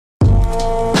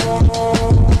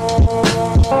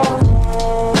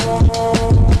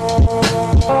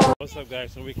up,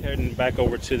 guys? So we're heading back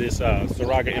over to this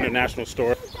Saraga International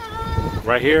store.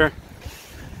 Right here,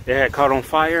 it had caught on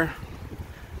fire,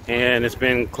 and it's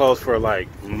been closed for like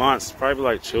months, probably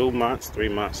like 2 months, 3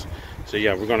 months. So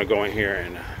yeah, we're gonna go in here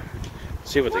and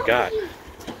see what they got.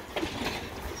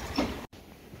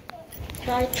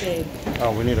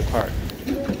 Oh, we need a cart.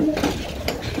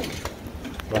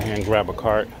 Go ahead and grab a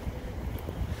cart.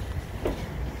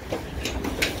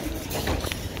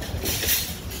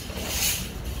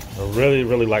 I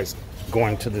really like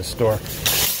going to this store.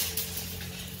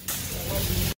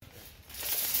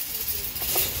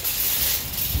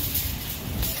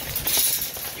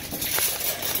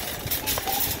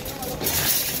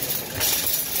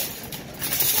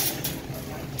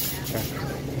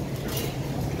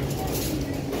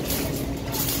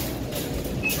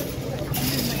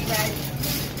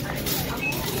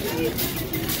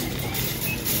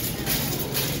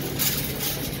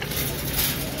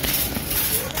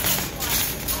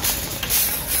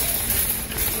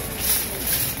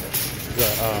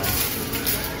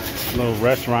 Little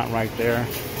restaurant right there.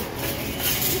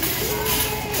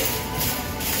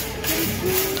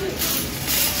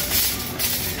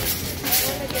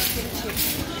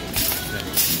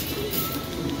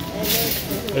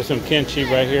 There's some kimchi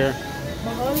right here.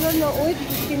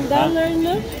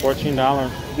 $14.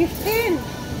 15.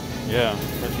 Yeah,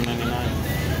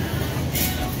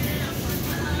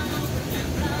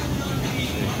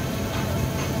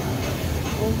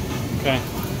 $13.99. Okay.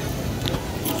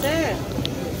 Sir.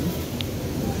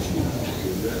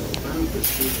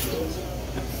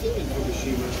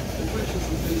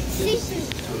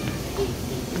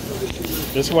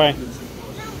 This way.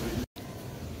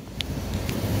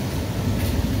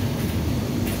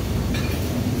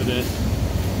 It is.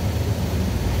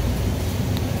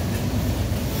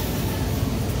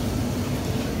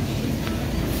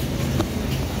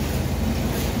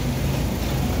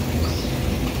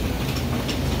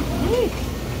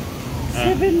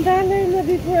 $7 na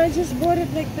before. I just bought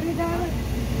it like $3.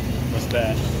 What's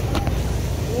that?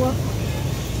 What?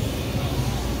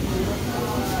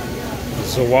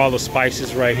 So all the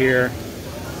spices right here.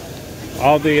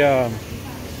 All the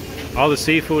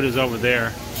seafood is over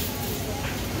there.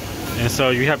 And so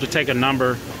you have to take a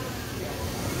number,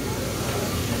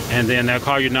 and then they'll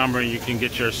call your number and you can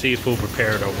get your seafood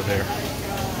prepared over there.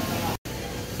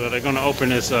 So they're gonna open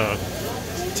this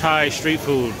Thai street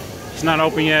food. It's not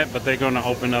open yet, but they're gonna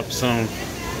open up some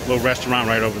little restaurant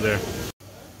right over there.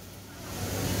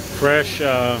 Fresh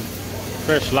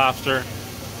lobster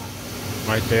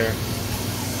right there.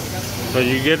 So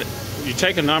you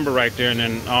take a number right there, and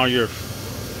then all your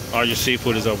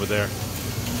seafood is over there.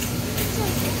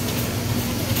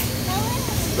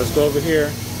 Let's go over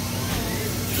here.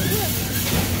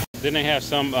 Then they have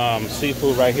some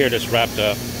seafood right here that's wrapped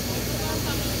up.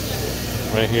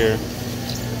 Right here.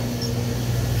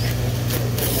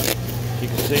 You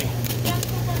can see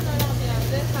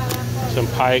some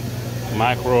pike,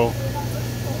 mackerel.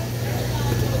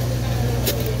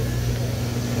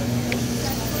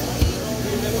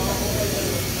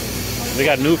 They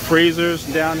got new freezers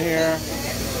down here.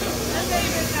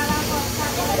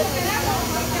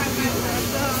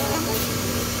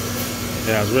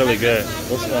 Yeah, it's really good.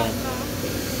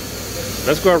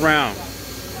 Let's go around.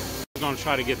 We're gonna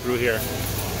try to get through here.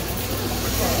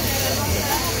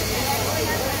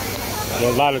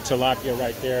 There's a lot of tilapia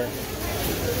right there.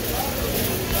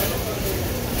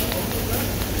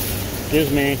 Excuse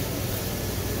me.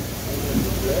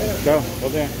 Go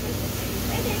there.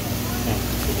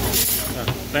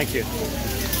 Thank you.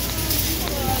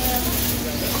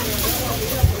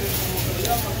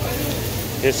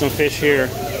 Here's some fish here.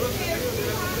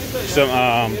 Some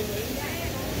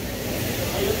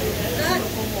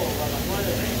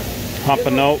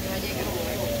pompano.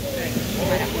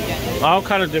 All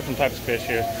kind of different types of fish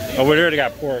here. Over there they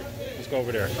got pork. Let's go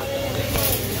over there.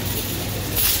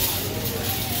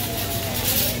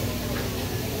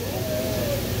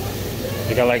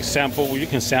 They got like sample. You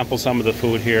can sample some of the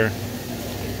food here.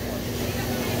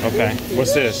 Okay,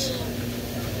 what's this?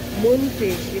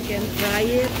 Moonfish. You can fry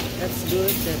it. That's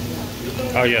good.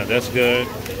 Oh yeah, that's good.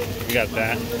 You got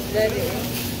that. That is.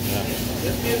 Yeah.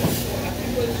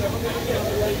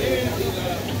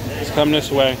 Let's come this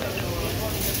way.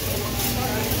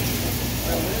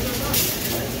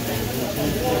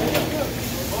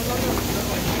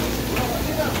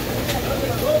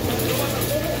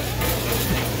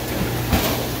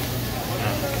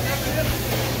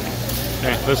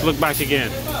 Okay, let's look back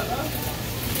again.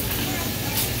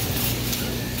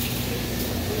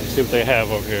 See what they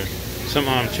have over here. Some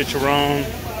chicharron.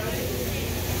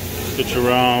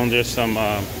 There's some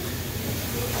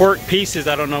pork pieces.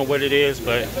 I don't know what it is,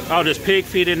 but oh, there's pig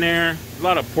feet in there. A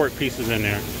lot of pork pieces in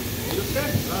there.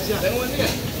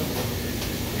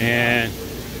 And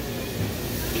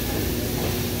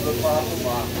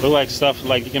look like stuff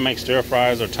like you can make stir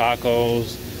fries or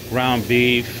tacos, ground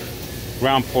beef,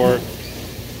 ground pork.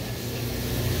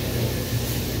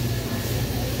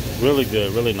 Really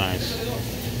good, really nice.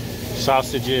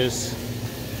 Sausages.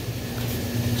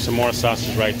 Some more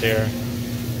sausage right there.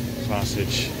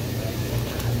 Sausage.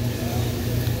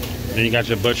 Then you got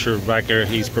your butcher back there.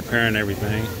 He's preparing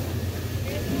everything.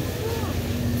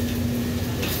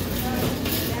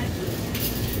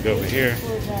 Go over here.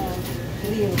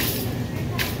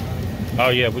 Oh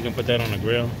yeah, we can put that on the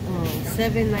grill. Oh,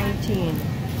 $7.19.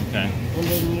 Okay. And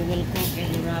then you will cook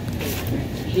and wrap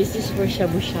it. This is for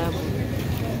shabu shabu.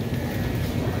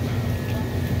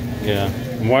 Yeah.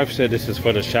 My wife said this is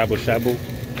for the shabu shabu.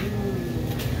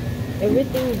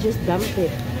 Everything you just dump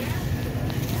it.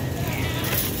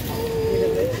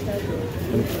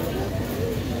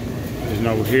 And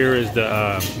over here is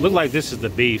the look like this is the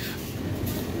beef.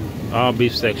 All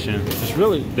beef section. It's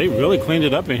really, they really cleaned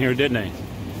it up in here, didn't they?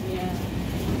 Yeah.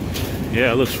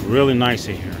 Yeah, it looks really nice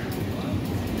in here.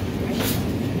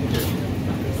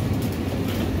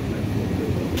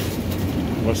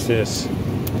 What's this?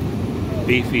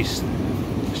 Beefy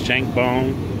shank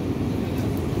bone.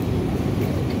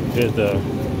 There's the,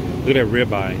 look at that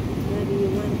ribeye. What do you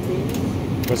want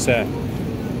this? What's that?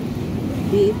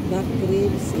 Beef back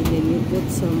ribs, and then you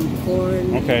put some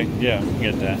corn. Okay, yeah, I can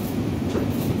get that.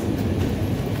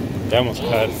 That one's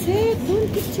cut.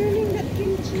 Don't keep turning that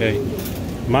kimchi. Okay.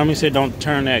 Mommy said don't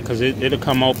turn that because it'll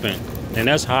come open. And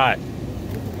that's hot.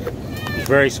 It's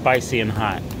very spicy and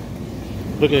hot.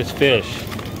 Look at this fish.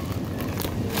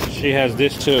 She has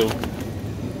this too.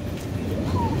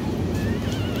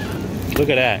 Look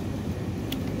at that.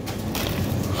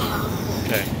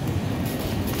 Okay.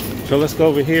 So let's go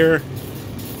over here.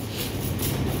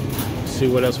 See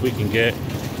what else we can get.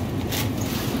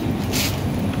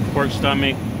 Pork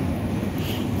stomach.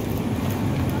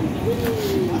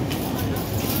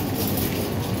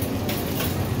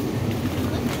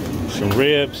 Some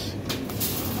ribs.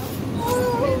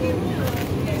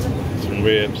 Some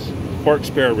ribs. Pork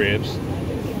spare ribs.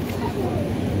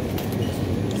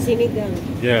 Sinigang.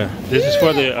 Yeah, this is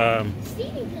for the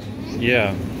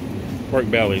yeah, pork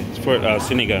belly. It's for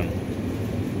sinigang.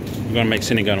 We're gonna make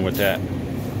sinigang with that.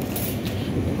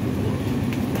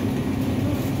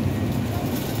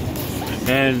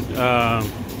 And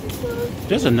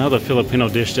there's another Filipino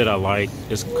dish that I like.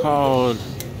 It's called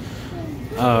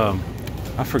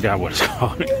I forgot what it's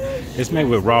called. It's made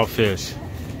with raw fish.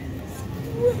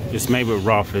 It's made with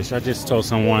raw fish. I just told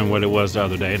someone what it was the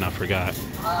other day and I forgot.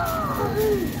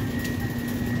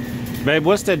 Babe,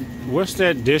 what's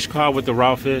that dish called with the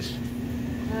raw fish?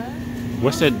 Huh?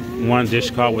 What's that one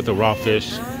dish called with the raw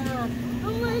fish?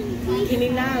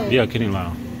 Kinilaw. Yeah,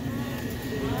 kinilaw.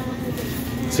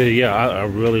 See, yeah, I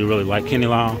really, really like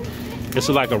kinilaw. It's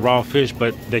like a raw fish,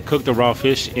 but they cook the raw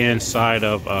fish inside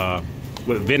of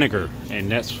with vinegar, and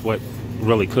that's what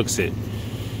really cooks it.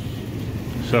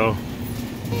 So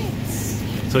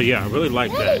yeah, I really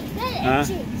like that. Huh?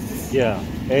 Yeah,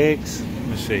 eggs.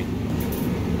 Let's see.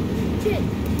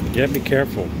 Yeah, be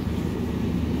careful.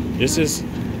 This is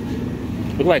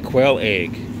look like quail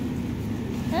egg.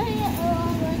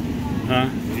 Huh?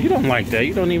 You don't like that.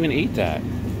 You don't even eat that.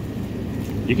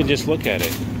 You can just look at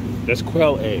it. That's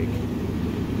quail egg.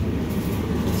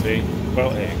 See?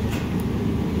 Quail egg.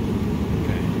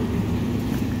 Okay.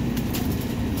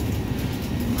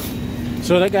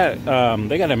 So they got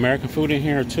American food in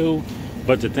here too,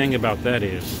 but the thing about that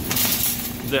is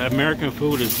the American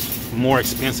food is more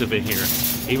expensive in here.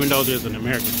 Even though there's an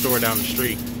American store down the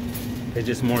street, it's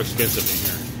just more expensive in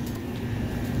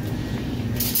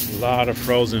here. A lot of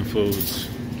frozen foods.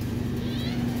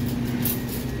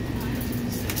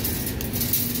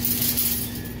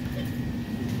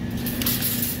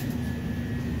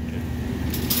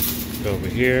 Go over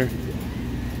here.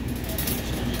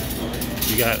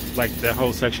 You got like that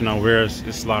whole section over there.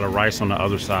 It's a lot of rice on the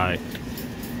other side.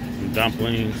 Some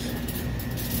dumplings.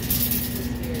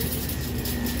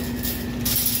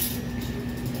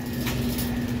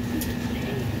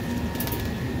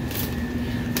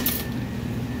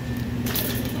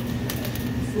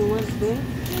 You want this?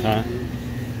 Huh?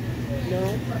 No.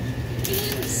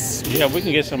 Yeah, we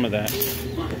can get some of that.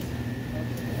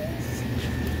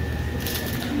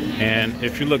 And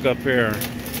if you look up here,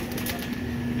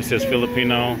 it says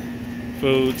Filipino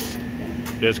foods.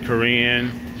 There's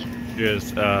Korean.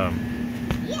 There's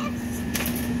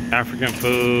African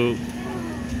food,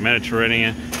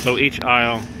 Mediterranean. So each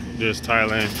aisle, there's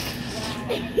Thailand,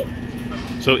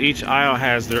 So each aisle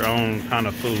has their own kind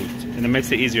of foods, and it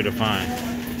makes it easier to find.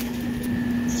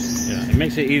 Yeah, it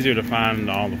makes it easier to find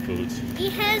all the foods.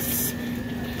 It has.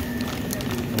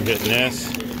 I'm getting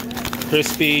this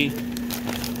crispy.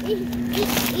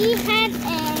 It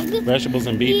has egg. Vegetables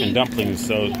and beef and dumplings.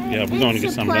 So yeah, we're going to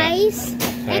get some of that.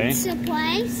 Okay. And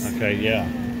supplies. Okay, yeah.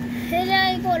 And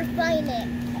I'm going to find it.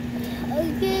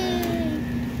 Okay.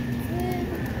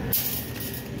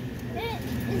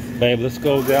 Babe, let's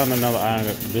go down another aisle.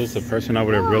 There's a person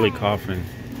over there really coughing.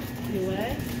 You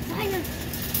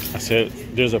what? I said,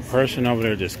 there's a person over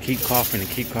there just keep coughing and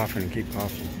keep coughing and keep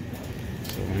coughing.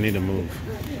 So we need to move.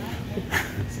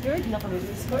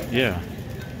 Yeah.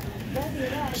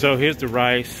 So here's the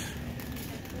rice.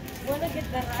 Wanna get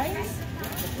the rice?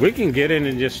 We can get in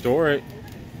and just store it.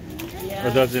 Yeah.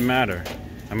 Or does it matter?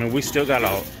 I mean, we still got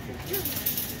all.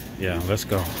 Yeah, let's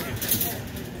go.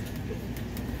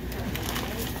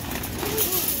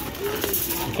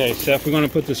 Okay, Steph, we're going to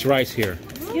put this rice here.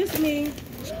 Excuse me.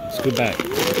 Scoot back.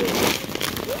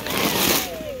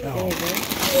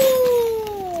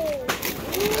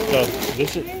 So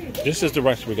this is the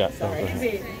rice we got. Oh,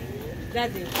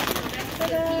 Daddy.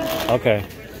 okay.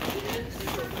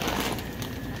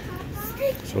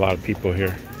 There's a lot of people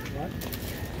here.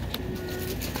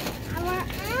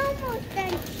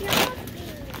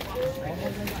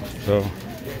 So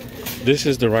this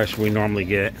is the rice we normally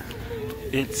get.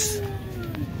 It's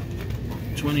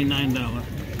 $29,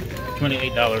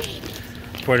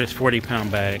 $28 for this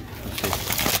 40-pound bag.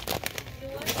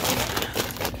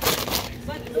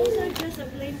 But those are just a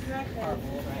plain cracker.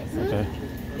 Okay.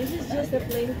 This is just a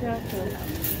plain cracker.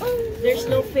 There's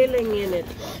no filling in it.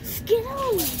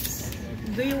 Skittles.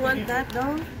 Do you want that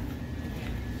though?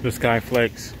 The Sky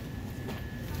Flakes.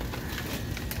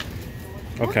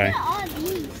 Okay. Look at all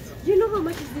these. Do you know how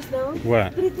much is this now?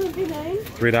 What? $3.29.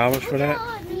 $3 for Look at that?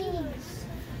 all these.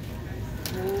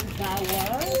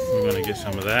 We're gonna get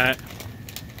some of that.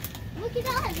 Look at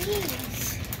all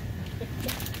these.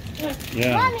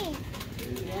 Yeah. Mommy,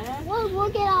 Yeah. well,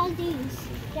 look at all these.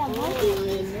 Yeah,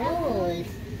 Oh,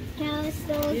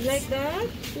 those. you like that?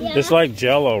 Yeah. It's like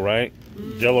Jello, right?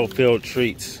 Jello filled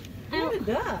treats. Look at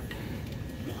that.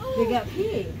 They got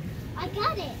pig. I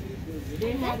got it.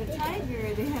 They had a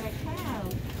tiger. They had a cow.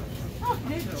 Oh,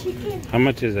 There's chicken. How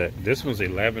much is that? This one's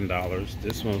 $11.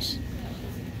 This one's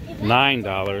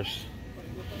 $9.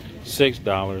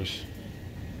 $6.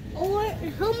 Or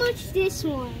how much this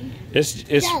one? It's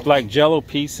Jello. like Jello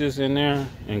pieces in there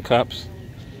in cups.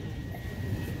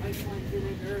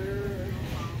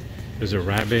 There's a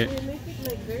rabbit. They make it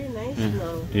like very nice Mm.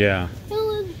 now. Yeah.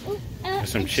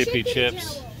 There's some chippy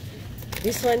chips.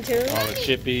 This one too? All the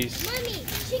chippies. Mommy,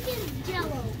 chicken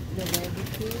jello. The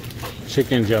barbecue.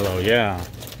 Chicken Jello, yeah.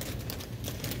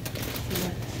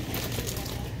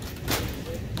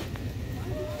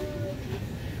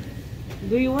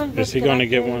 Do you want Is he gonna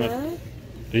get one of- of?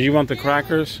 Do you want the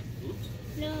crackers?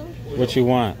 No. What you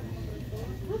want?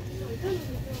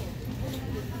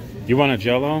 You want a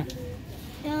Jello?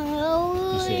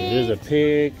 No. You see, there's a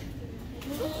pig,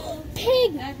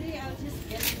 Pig. a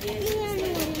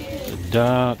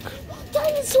duck,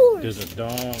 Dinosaur. there's a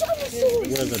dog. Dinosaur.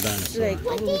 Where's the dinosaur? Like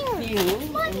Right there. few.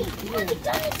 Mommy,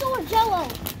 dinosaur jello.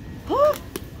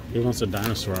 He wants a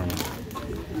dinosaur one.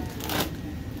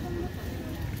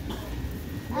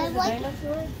 I like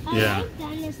Yeah.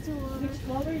 dinosaur. Which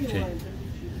color you Okay. want?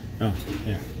 Oh,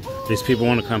 yeah. These people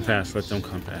want to come past. Let them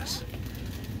come past.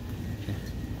 Okay.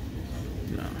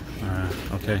 No.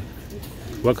 Okay.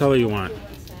 What color you want?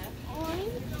 Orange.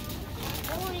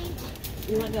 Orange.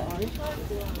 You want the orange one?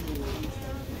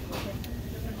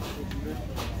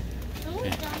 I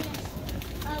want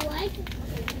dinosaur. I like.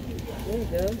 There you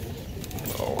go.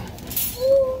 Oh.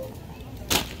 Ooh.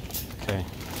 Okay.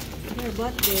 Here,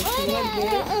 what this? You Oh, want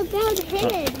this?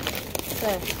 about head.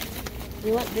 Sir,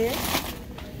 you want this?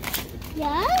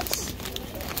 Yes.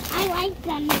 I like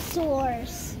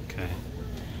dinosaurs. Okay.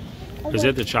 Is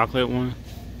it the chocolate one?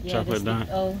 Chocolate that's dot?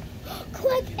 the- Oh,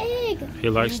 Click egg. He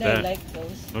likes I that. like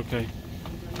those. Okay.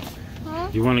 Huh?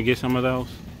 You want to get some of those?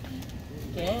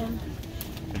 Yeah.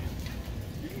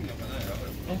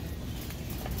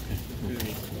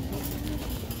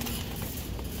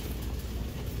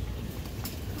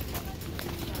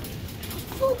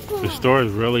 The store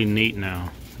is really neat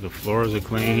now. The floors are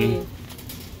clean.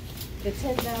 The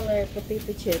 $10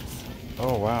 potato chips.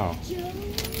 Oh, wow.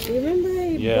 Remember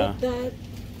I Yeah. bought that?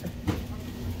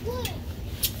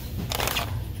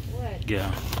 What?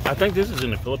 Yeah. I think this is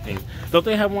in the Philippines. Don't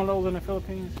they have one of those in the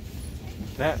Philippines?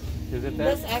 That, is it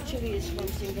that? This actually is from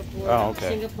Singapore. Oh,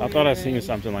 okay. I thought I seen Singapore.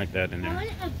 something like that in I there. want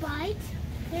a bite.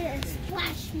 There is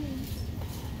splash me.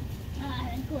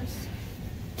 Of course.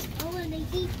 I want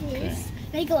to eat this. Okay.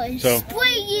 They're going to So-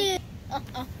 spray you.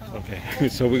 Okay,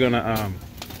 so we're gonna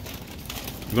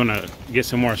get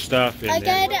some more stuff, and I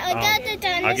then, got the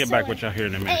dinosaur. I'll get back with y'all here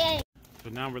in a minute. Hey, So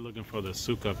now we're looking for the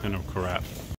suka pinnacle.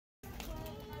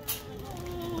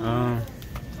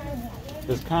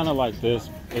 It's kind of like this.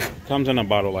 It comes in a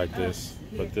bottle like this,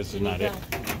 but this is not it.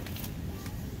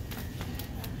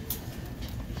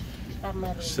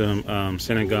 Some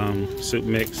Senegum soup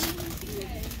mix.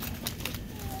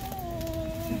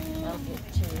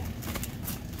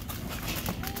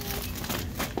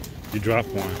 You dropped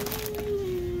one.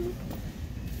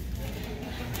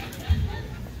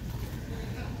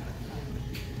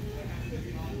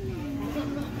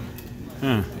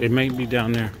 Huh, it may be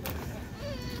down there.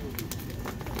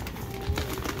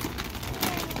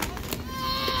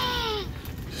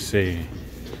 Let's see.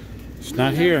 It's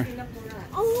not here.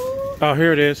 Oh,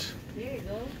 here it is. There you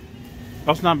go.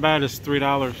 Oh, it's not bad. It's $3,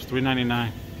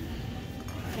 $3.99.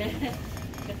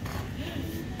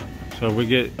 So we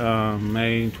get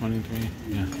May 23.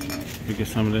 Yeah, we get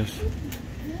some of this.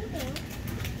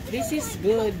 This is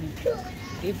good.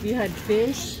 If you had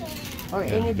fish or Yeah,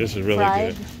 any this is really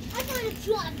fried. good. I'm going to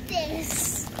drop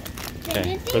this.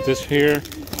 Okay, put this here.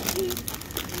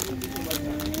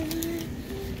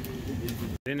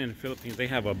 Then in the Philippines, they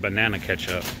have a banana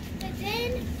ketchup. And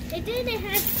then they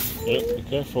had. Yep, be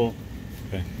careful.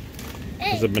 Okay,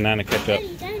 Hey, there's a banana ketchup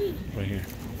Daddy. right here.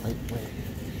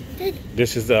 Daddy.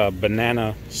 This is the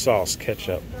banana sauce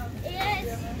ketchup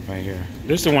Yes. right here.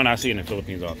 This is the one I see in the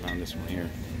Philippines all the time. This one here.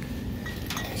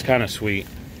 It's kind of sweet.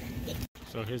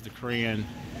 So here's the Korean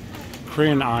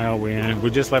aisle we're in. We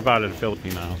just left out of the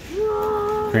Philippine aisle.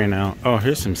 Korean aisle. Oh,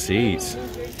 here's some seeds.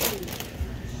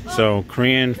 So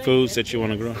Korean foods that you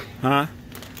want to grow. Huh?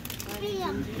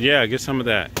 Yeah, get some of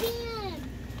that.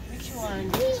 Which one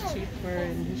is cheaper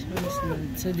and this one is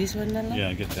not? So this one na lang?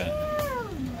 Yeah, get that.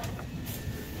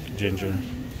 Ginger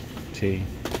tea.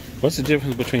 What's the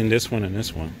difference between this one and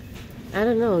this one? I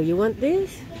don't know. You want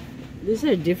this? These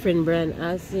are different brand.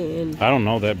 Asi and I don't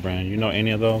know that brand. You know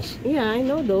any of those? yeah, I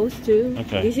know those too.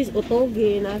 Okay. This is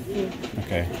Otogi and Asi.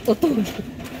 Okay. Otogi.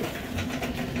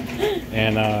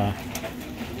 And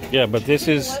yeah, but this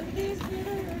is,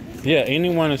 yeah,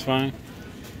 anyone is fine.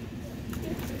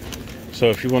 So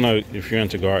if you're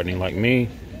into gardening like me,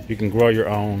 you can grow your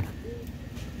own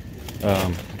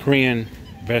Korean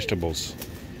vegetables.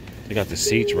 They got the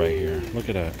seeds right here. Look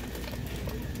at that.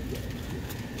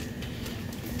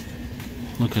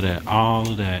 Look at that. All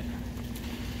of that.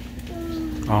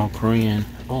 All Korean.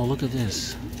 Oh, look at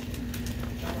this.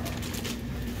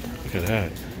 Look at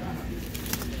that.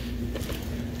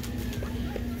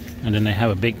 And then they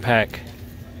have a big pack.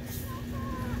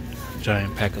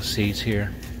 Giant pack of seeds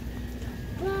here.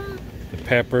 The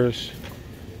peppers.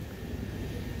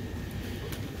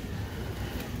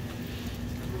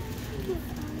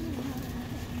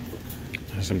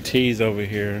 There's some teas over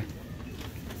here.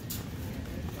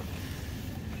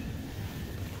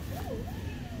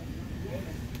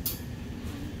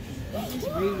 This is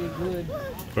really good.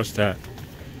 What's that?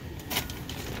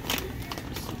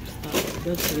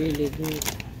 That's really good.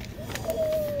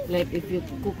 Like if you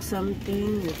cook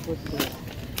something, you put that.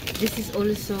 This is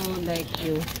also like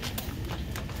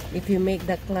if you make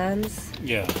the clams,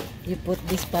 Yeah. you put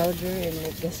this powder and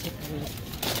make the soup.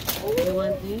 You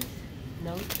want this?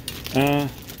 No?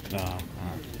 No.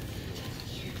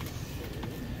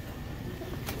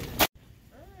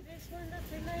 This one na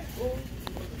pinay ko.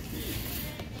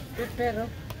 Pero.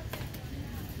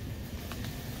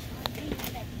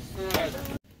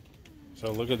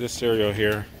 So look at this cereal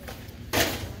here.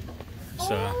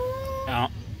 It's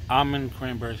almond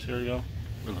cranberry cereal.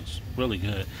 It looks really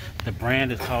good. The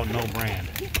brand is called No Brand.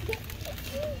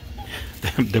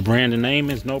 The brand, the name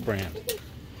is No Brand.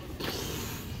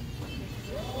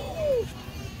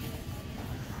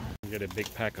 Get a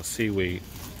big pack of seaweed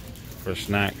for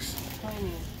snacks.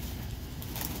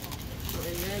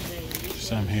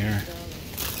 Some here.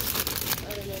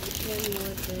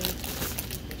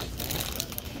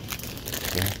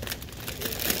 Okay.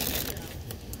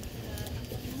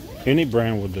 Any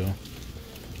brand will do.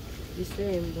 The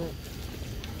same, but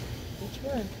which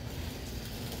one?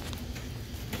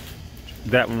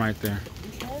 That one right there.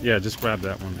 Yeah, just grab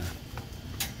that one there.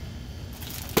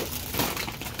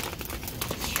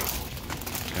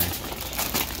 Okay.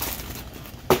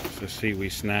 It's a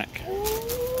seaweed snack.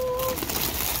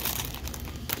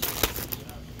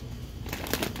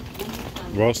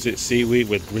 Roasted seaweed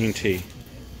with green tea.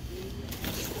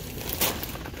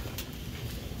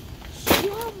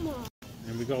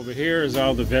 And we go over here is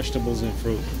all the vegetables and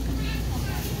fruit.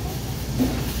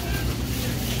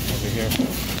 Over here.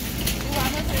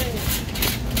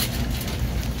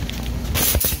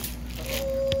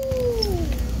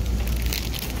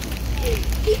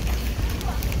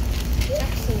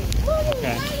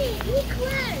 Okay.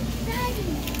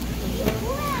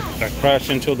 I crashed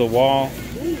into the wall.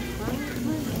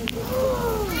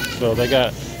 So they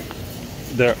got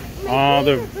all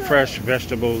the fresh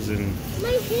vegetables and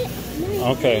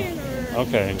okay,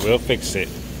 we'll fix it.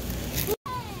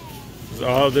 There's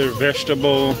all the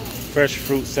vegetable, fresh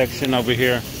fruit section over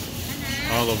here,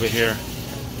 all over here.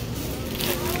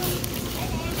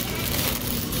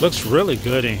 Looks really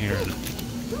good in here.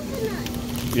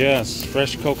 Yes,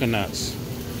 fresh coconuts.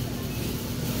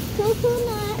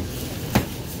 Coconut.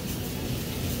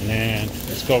 And then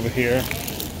let's go over here.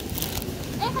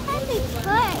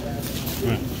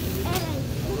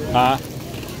 Huh?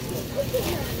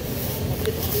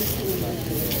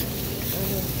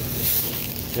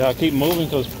 Yeah, I'll keep moving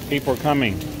because people are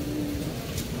coming.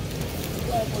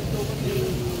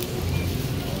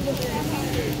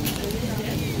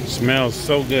 Smells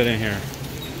so good in here.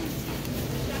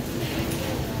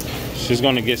 She's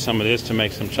gonna get some of this to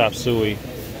make some chop suey.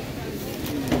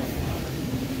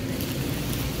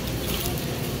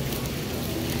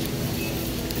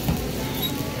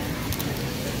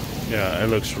 Yeah, it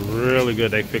looks really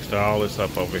good. They fixed all this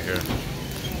up over here.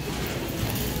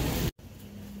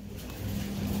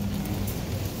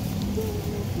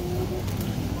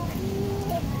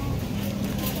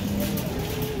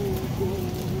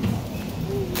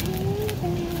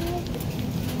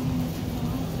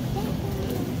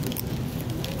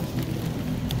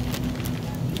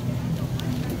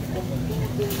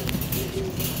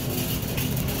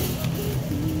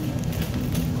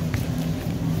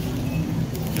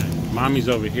 Mommy's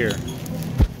over here.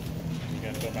 You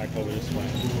gotta go back over this way.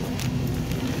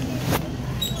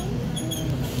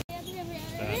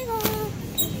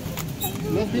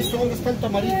 ¿No has visto dónde está el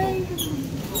tamarindo?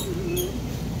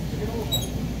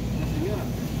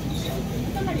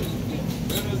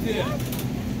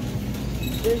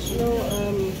 There's no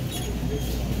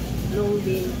long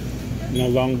bean. No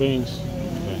long beans?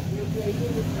 Okay.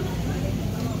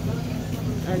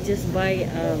 I'll just buy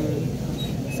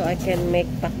so I can make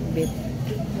pakbit.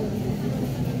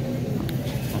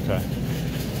 Okay.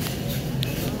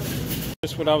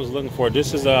 This is what I was looking for.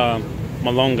 This is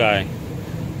malunggay.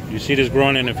 You see this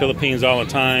growing in the Philippines all the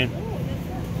time.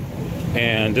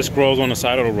 And this grows on the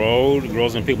side of the road. It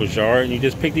grows in people's yard. And you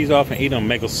just pick these off and eat them.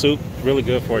 Make a soup. Really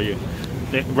good for you.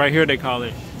 Right here they call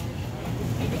it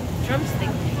Drumstick.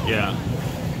 Yeah.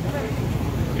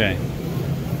 Okay.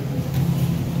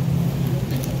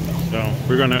 So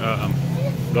we're gonna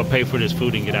go pay for this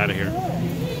food and get out of here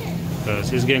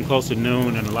because it's getting close to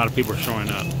noon and a lot of people are showing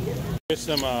up. Here's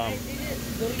some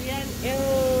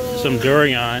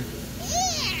durian.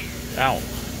 Ow!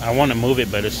 I want to move it,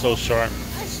 but it's so sharp.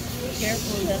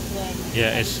 Careful, that's why.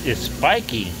 Yeah, it's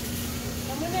spiky.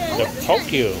 They'll poke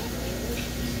you.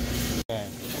 Okay,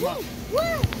 come on.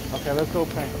 Okay, let's go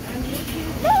pay.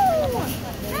 No!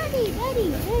 Daddy,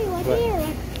 what's here?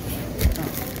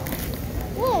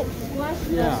 Look.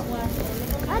 Yeah.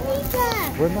 I need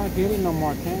that. We're not getting no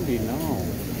more candy, no.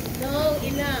 No,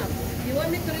 enough. You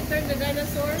want me to return the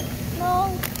dinosaur?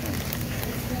 No.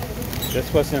 That's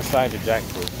what's inside the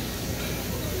jackfruit.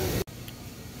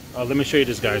 Let me show you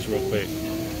this, guys, real quick.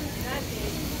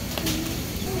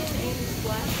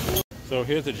 So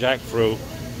here's the jackfruit.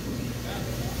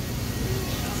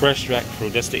 Fresh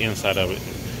jackfruit. That's the inside of it.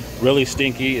 Really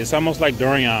stinky. It's almost like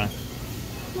durian.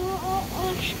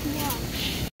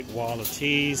 Wall of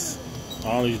teas.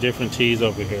 All these different teas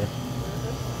over here.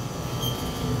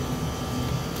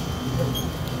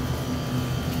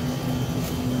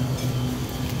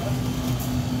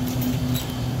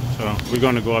 So we're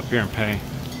going to go up here and pay.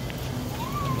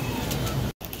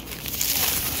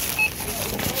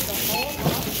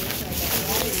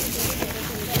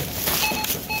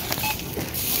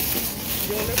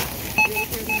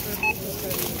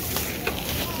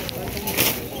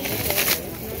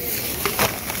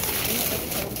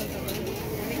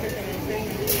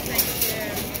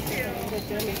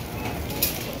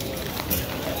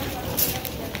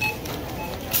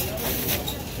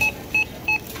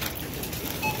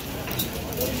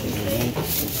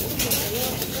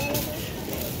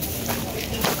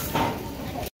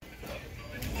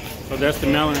 So that's the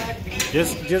melon.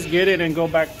 Just get it and go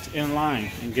back in line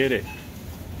and get it.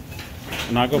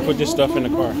 And I'll go put this stuff in the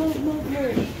car.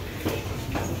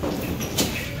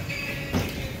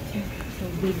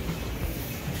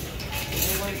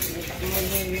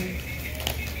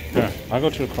 Yeah, I'll go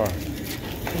to the car.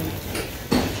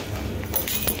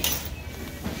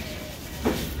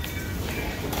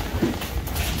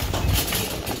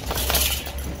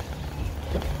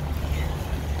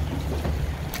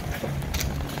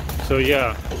 So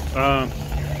yeah,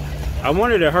 I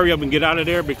wanted to hurry up and get out of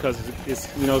there because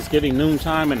it's, you know, it's getting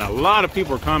noontime and a lot of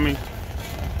people are coming,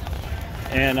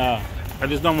 and I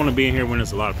just don't want to be in here when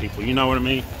there's a lot of people. You know what I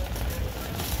mean?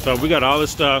 So we got all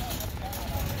this stuff.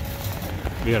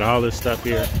 We got all this stuff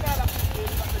here.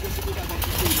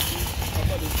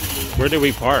 Where did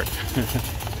we park?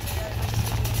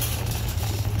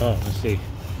 Oh, let's see.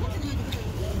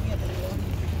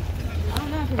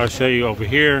 I'll show you over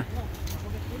here.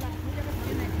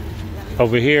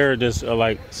 Over here, there's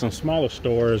like some smaller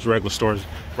stores, regular stores.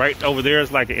 Right over there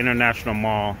is like an international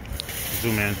mall.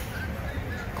 Zoom in.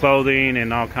 Clothing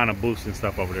and all kind of booths and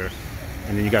stuff over there.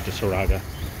 And then you got the Saraga.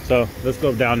 So let's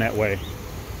go down that way.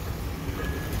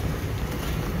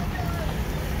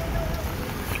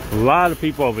 A lot of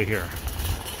people over here.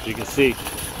 You can see.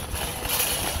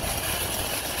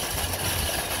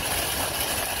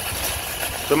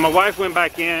 So my wife went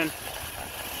back in.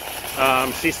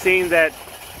 She's seen that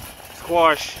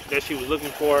squash that she was looking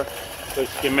for so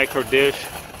she can make her dish.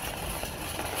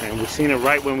 And we seen it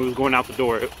right when we was going out the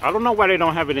door. I don't know why they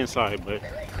don't have it inside, but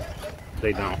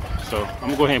they don't. So I'm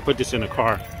gonna go ahead and put this in the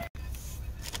car.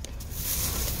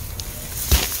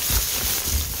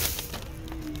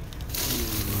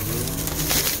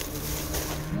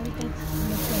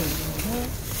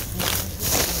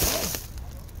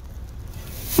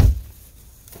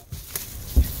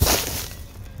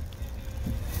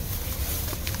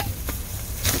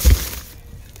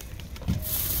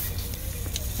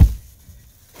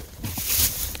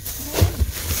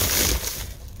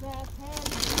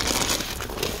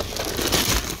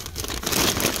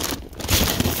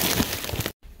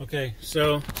 Okay,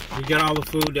 so we got all the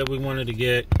food that we wanted to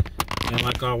get, and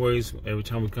like always, every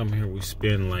time we come here, we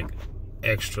spend like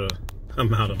extra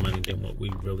amount of money than what we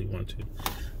really want to.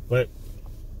 But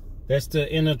that's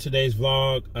the end of today's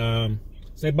vlog.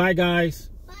 Say bye, guys.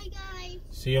 Bye, guys.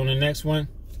 See you on the next one.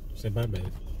 Say bye,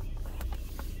 babe.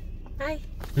 Hi.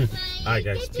 Bye,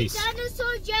 guys. Peace.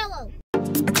 Dinosaur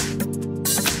Jello.